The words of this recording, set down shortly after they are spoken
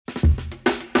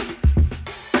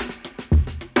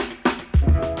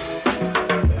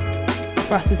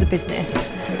for us as a business,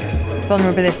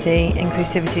 vulnerability,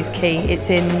 inclusivity is key. It's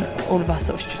in all of our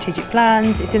sort of strategic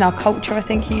plans. It's in our culture, I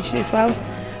think, hugely as well.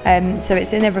 So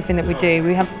it's in everything that we do.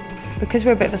 Because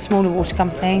we're a bit of a smaller water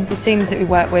company, the teams that we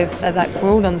work with are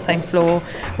we're all on the same floor,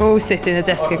 we're all sitting a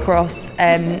desk across,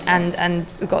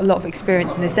 and we've got a lot of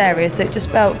experience in this area. So it just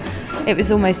felt it was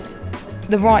almost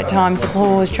the right time to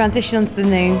pause, transition onto the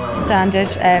new standard,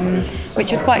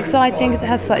 which was quite exciting because it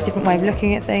has a slightly different way of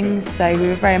looking at things. So we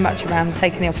were very much around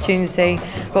taking the opportunity,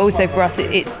 but also for us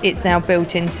it's now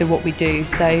built into what we do.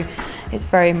 So it's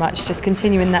very much just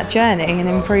continuing that journey and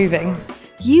improving.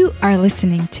 You are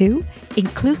listening to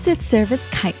Inclusive Service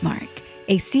Kitemark,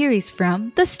 a series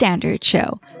from The Standard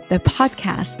Show, the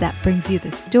podcast that brings you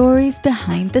the stories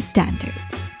behind the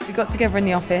standards. We got together in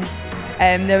the office.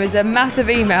 There was a massive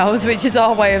emails, which is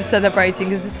our way of celebrating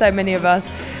because there's so many of us.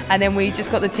 And then we just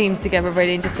got the teams together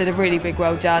really and just did a really big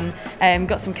well done.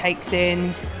 Got some cakes in,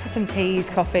 had some teas,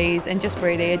 coffees, and just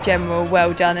really a general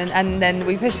well done. And then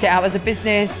we pushed it out as a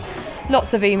business.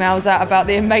 Lots of emails out about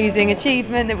the amazing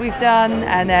achievement that we've done,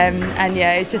 and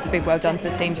yeah, it's just a big well done to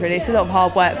the teams really. It's a lot of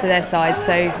hard work for their side,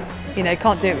 so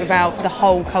can't do it without the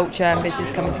whole culture and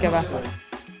business coming together.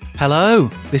 Hello,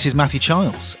 this is Matthew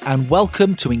Childs, and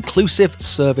welcome to Inclusive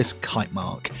Service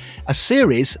Kitemark, a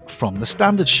series from The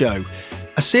Standard Show,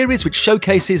 a series which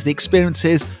showcases the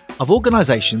experiences of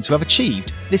organisations who have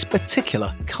achieved this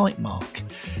particular kite mark.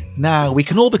 Now, we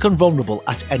can all become vulnerable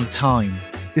at any time.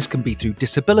 This can be through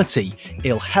disability,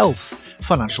 ill health,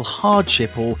 financial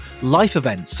hardship, or life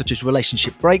events such as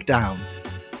relationship breakdown.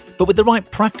 But with the right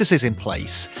practices in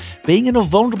place, being in a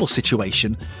vulnerable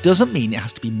situation doesn't mean it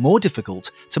has to be more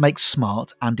difficult to make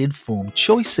smart and informed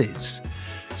choices.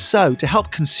 So, to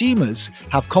help consumers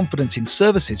have confidence in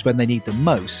services when they need them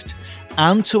most,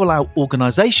 and to allow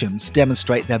organisations to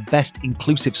demonstrate their best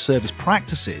inclusive service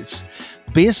practices,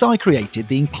 BSI created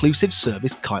the Inclusive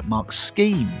Service Kitemark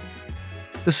scheme.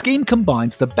 The scheme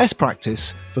combines the best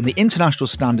practice from the international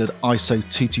standard ISO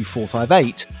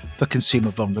 22458 for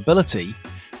consumer vulnerability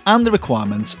and the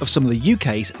requirements of some of the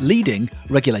UK's leading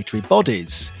regulatory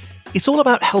bodies. It's all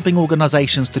about helping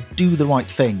organisations to do the right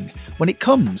thing when it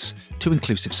comes to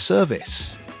inclusive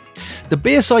service. The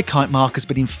BSI Kitemark has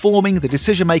been informing the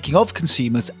decision-making of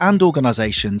consumers and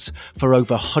organisations for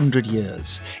over 100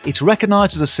 years. It's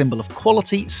recognised as a symbol of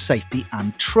quality, safety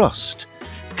and trust.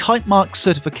 Kitemark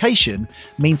certification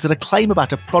means that a claim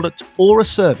about a product or a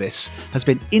service has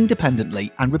been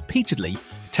independently and repeatedly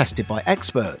tested by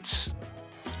experts.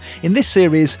 In this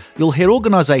series, you'll hear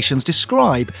organisations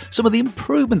describe some of the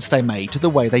improvements they made to the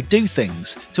way they do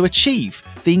things to achieve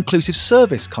the Inclusive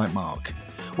Service Kitemark,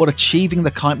 what achieving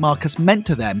the Kitemark has meant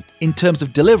to them in terms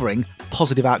of delivering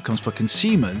positive outcomes for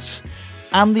consumers,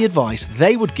 and the advice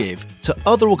they would give to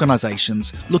other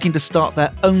organisations looking to start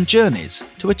their own journeys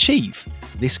to achieve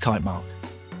this Kitemark.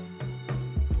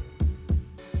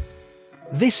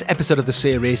 This episode of the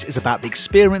series is about the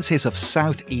experiences of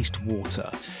South East Water.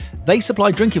 They supply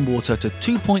drinking water to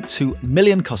 2.2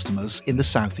 million customers in the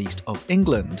southeast of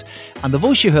England. And the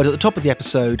voice you heard at the top of the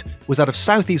episode was that of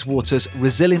South East Water's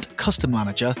resilient customer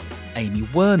manager, Amy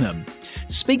Wernham,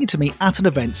 speaking to me at an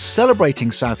event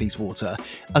celebrating South East Water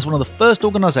as one of the first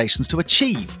organisations to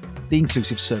achieve the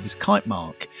Inclusive Service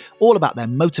Kitemark, all about their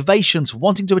motivations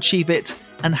wanting to achieve it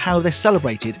and how they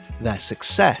celebrated their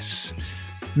success.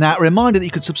 Now, a reminder that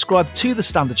you can subscribe to The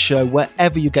Standard Show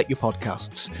wherever you get your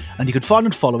podcasts, and you can find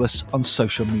and follow us on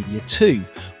social media too.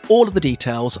 All of the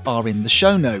details are in the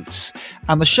show notes,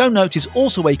 and the show notes is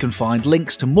also where you can find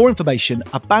links to more information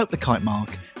about the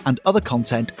Kitemark and other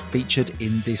content featured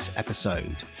in this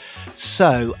episode.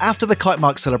 So, after the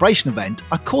Kitemark celebration event,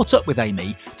 I caught up with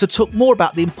Amy to talk more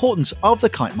about the importance of the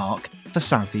Kitemark for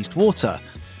South East Water,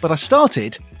 but I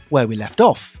started where we left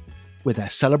off, with their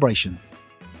celebration.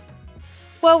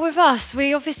 Well, with us,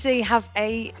 we obviously have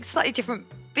a slightly different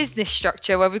business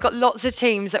structure where we've got lots of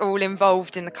teams that are all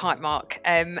involved in the Kitemark,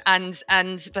 and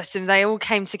bless them, they all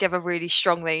came together really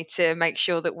strongly to make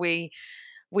sure that we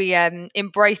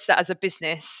embrace that as a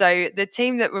business. So the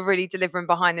team that were really delivering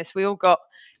behind this, we all got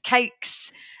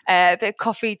cakes, a bit of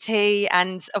coffee, tea,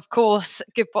 and of course,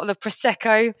 a good bottle of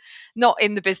Prosecco, not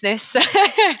in the business,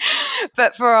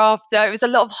 but for after. It was a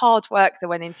lot of hard work that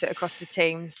went into it across the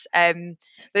teams.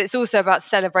 But it's also about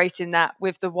celebrating that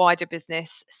with the wider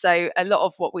business. So a lot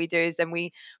of what we do is then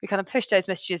we kind of push those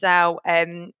messages out.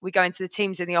 We go into the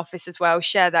teams in the office as well,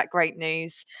 share that great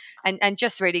news, and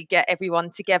just really get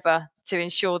everyone together to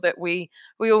ensure that we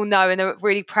all know and are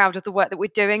really proud of the work that we're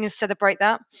doing and celebrate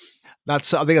that. I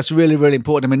think that's really, really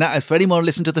important. I mean, that, for anyone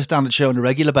listening to The Standard Show on a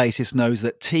regular basis knows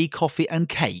that tea, coffee and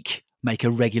cake make a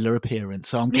regular appearance.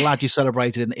 So I'm glad you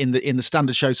celebrated in the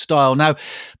standard show style. Now,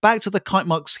 back to the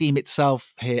Kitemark scheme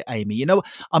itself here, Amy.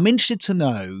 I'm interested to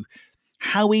know,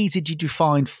 how easy did you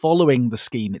find following the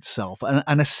scheme itself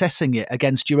and assessing it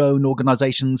against your own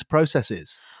organisation's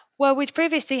processes? Well, we'd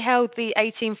previously held the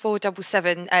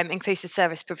 18477 inclusive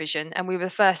service provision, and we were the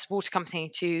first water company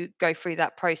to go through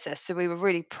that process. So we were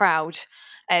really proud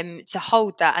to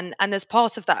hold that. And as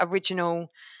part of that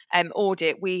original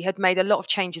audit, we had made a lot of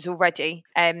changes already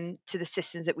to the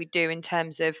systems that we do in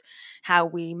terms of how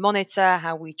we monitor,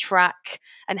 how we track,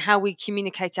 and how we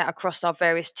communicate out across our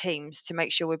various teams to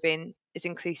make sure we're being as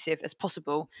inclusive as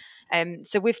possible.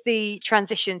 So with the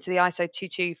transition to the ISO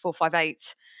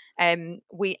 22458,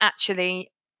 we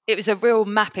actually, it was a real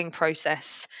mapping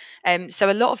process.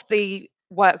 So a lot of the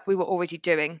work we were already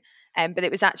doing, but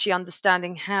it was actually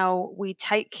understanding how we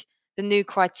take the new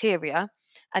criteria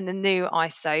and the new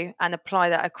ISO and apply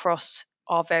that across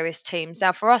our various teams.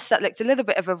 Now, for us, that looked a little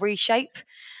bit of a reshape,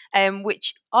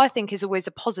 which I think is always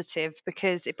a positive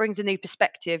because it brings a new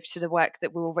perspective to the work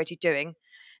that we're already doing.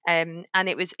 And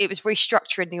it was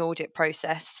restructuring the audit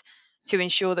process to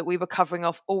ensure that we were covering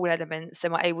off all elements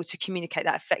and were able to communicate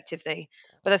that effectively.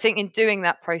 But I think in doing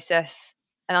that process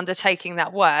and undertaking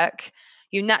that work,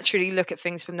 you naturally look at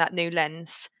things from that new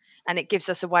lens, and it gives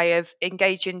us a way of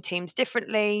engaging teams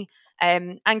differently,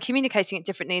 and communicating it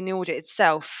differently in the audit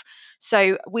itself.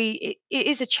 So it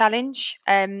is a challenge,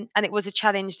 and it was a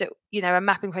challenge that, a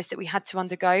mapping process that we had to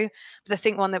undergo, but I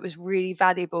think one that was really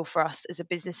valuable for us as a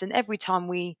business. And every time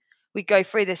we go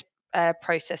through this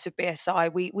process with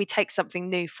BSI, we take something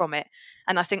new from it,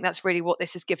 and I think that's really what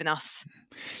this has given us.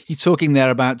 You're talking there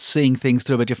about seeing things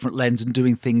through a different lens and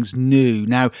doing things new.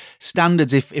 Now,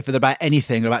 standards, if they're about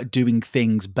anything, are about doing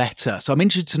things better. So I'm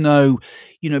interested to know,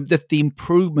 the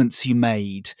improvements you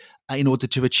made in order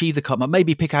to achieve the kite mark.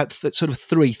 Maybe pick out sort of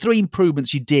three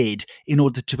improvements you did in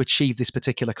order to achieve this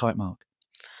particular kite mark.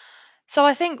 So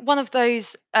I think one of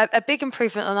those, a big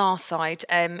improvement on our side,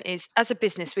 is as a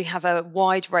business, we have a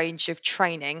wide range of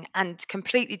training and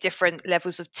completely different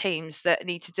levels of teams that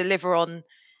need to deliver on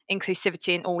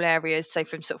inclusivity in all areas. So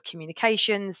from sort of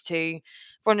communications to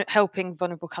helping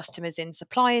vulnerable customers in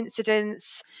supply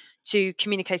incidents to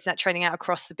communicating that training out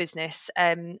across the business.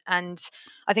 And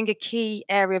I think a key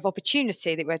area of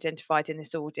opportunity that we identified in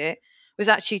this audit was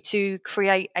actually to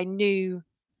create a new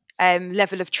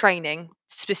level of training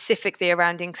specifically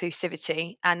around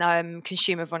inclusivity and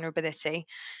consumer vulnerability.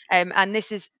 And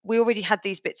we already had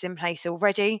these bits in place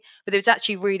already, but it was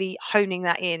actually really honing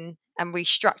that in and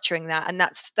restructuring that. And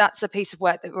that's a piece of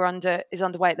work that is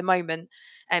underway at the moment,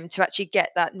 to actually get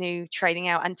that new training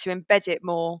out and to embed it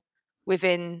more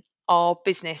within our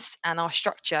business and our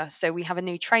structure. So we have a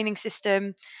new training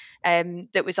system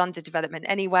that was under development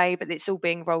anyway, but it's all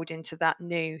being rolled into that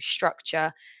new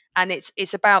structure. And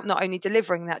it's about not only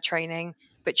delivering that training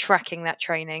but tracking that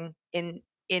training in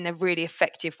a really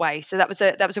effective way. So that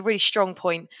was a really strong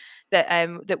point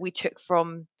that we took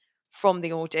from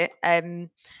the audit. And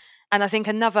I think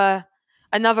another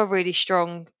really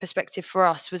strong perspective for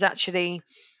us was actually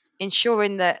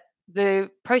ensuring that the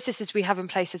processes we have in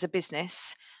place as a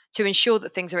business to ensure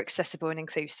that things are accessible and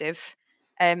inclusive,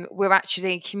 we're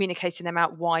actually communicating them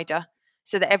out wider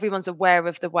so that everyone's aware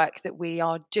of the work that we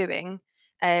are doing.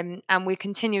 And we're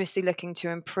continuously looking to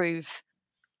improve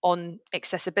on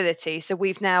accessibility. So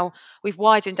we've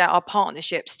widened out our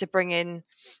partnerships to bring in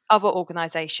other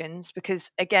organizations,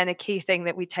 because again, a key thing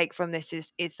that we take from this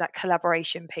is that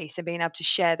collaboration piece and being able to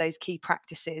share those key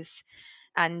practices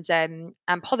and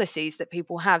policies that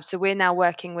people have. So we're now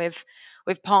working with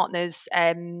partners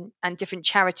and different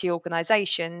charity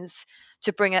organisations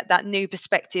to bring that new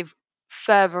perspective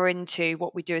further into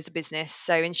what we do as a business.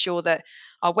 So ensure that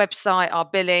our website, our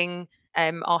billing,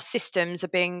 our systems are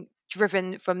being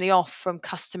driven from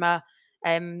customer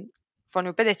um,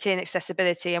 vulnerability and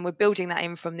accessibility, and we're building that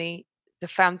in from the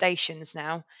foundations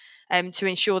now, to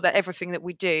ensure that everything that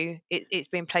we do, it's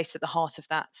being placed at the heart of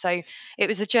that. So it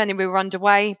was a journey we were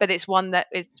underway, but it's one that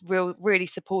is really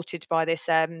supported by this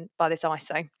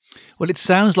ISO. Well, it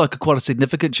sounds like quite a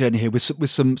significant journey here with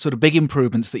some sort of big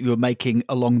improvements that you were making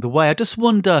along the way. I just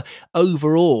wonder,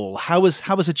 overall, how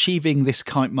has achieving this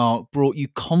kite mark brought you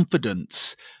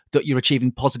confidence that you're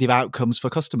achieving positive outcomes for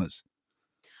customers?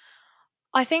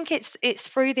 I think it's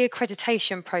through the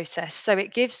accreditation process. So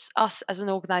it gives us as an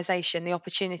organisation the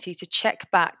opportunity to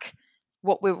check back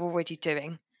what we're already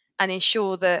doing and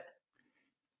ensure that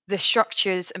the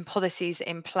structures and policies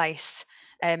in place.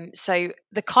 So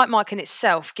the kite mark in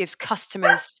itself gives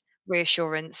customers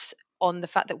reassurance on the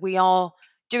fact that we are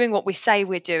doing what we say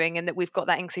we're doing, and that we've got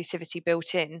that inclusivity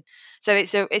built in. So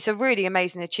it's a really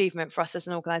amazing achievement for us as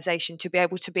an organisation to be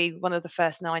able to be one of the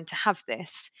first 9 to have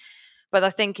this. But I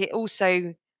think it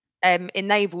also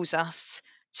enables us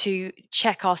to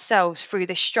check ourselves through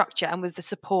this structure and with the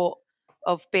support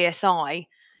of BSI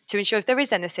to ensure if there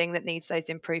is anything that needs those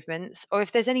improvements, or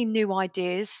if there's any new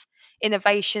ideas,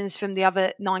 innovations from the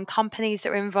other 9 companies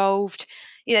that are involved.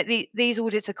 These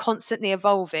audits are constantly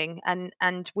evolving,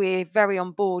 and we're very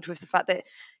on board with the fact that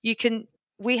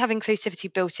we have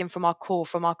inclusivity built in from our core,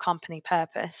 from our company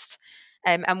purpose,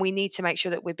 and we need to make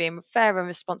sure that we're being fair and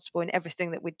responsible in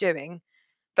everything that we're doing.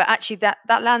 But actually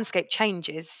that landscape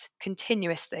changes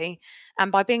continuously,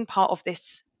 and by being part of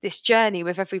this journey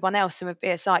with everyone else and with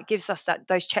BSI, it gives us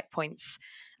those checkpoints,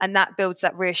 and that builds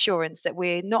that reassurance that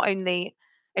we're not only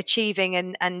achieving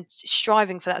and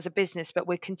striving for that as a business, but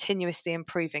we're continuously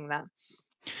improving that.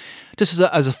 Just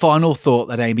as a final thought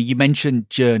then, Amy, you mentioned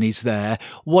journeys there.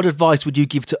 What advice would you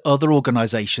give to other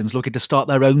organisations looking to start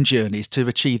their own journeys to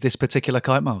achieve this particular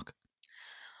Kitemark?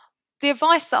 The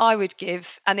advice that I would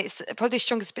give, and it's probably the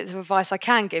strongest bits of advice I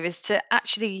can give, is to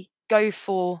actually go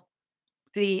for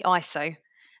the ISO.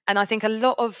 And I think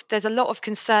there's a lot of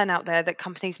concern out there that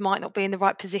companies might not be in the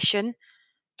right position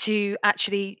to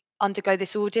actually undergo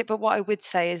this audit. But what I would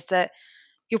say is that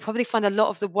you'll probably find a lot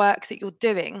of the work that you're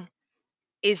doing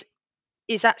is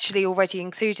actually already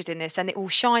included in this, and it will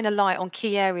shine a light on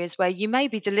key areas where you may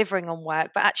be delivering on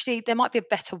work, but actually there might be a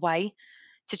better way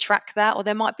to track that, or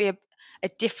there might be a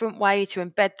different way to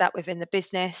embed that within the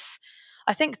business.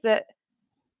 I think that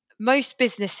most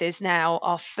businesses now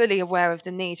are fully aware of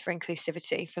the need for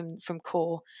inclusivity from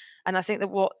core. And I think that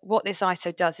what this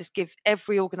ISO does is give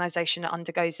every organisation that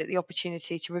undergoes it the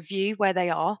opportunity to review where they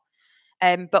are,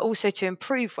 but also to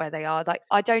improve where they are. Like,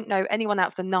 I don't know anyone out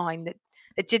of the 9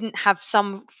 that didn't have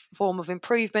some form of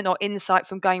improvement or insight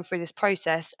from going through this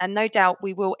process, and no doubt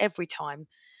we will every time.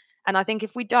 And I think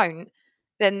if we don't,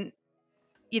 then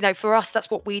for us,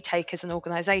 that's what we take as an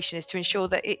organisation, is to ensure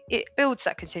that it builds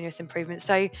that continuous improvement.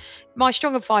 So my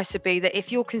strong advice would be that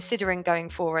if you're considering going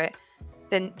for it,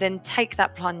 then take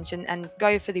that plunge and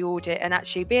go for the audit, and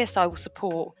actually BSI will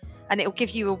support, and it will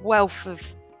give you a wealth of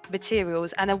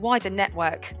materials and a wider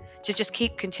network to just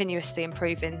keep continuously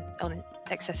improving on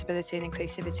accessibility and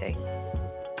inclusivity.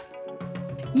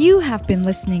 You have been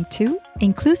listening to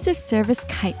Inclusive Service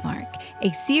Kitemark,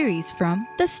 a series from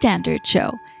The Standard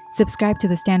Show. Subscribe to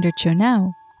The Standard Show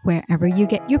now, wherever you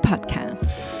get your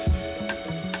podcasts.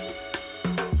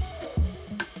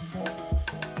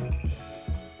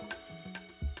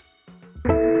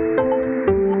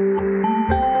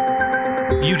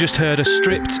 You just heard a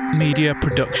Stripped Media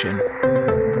production.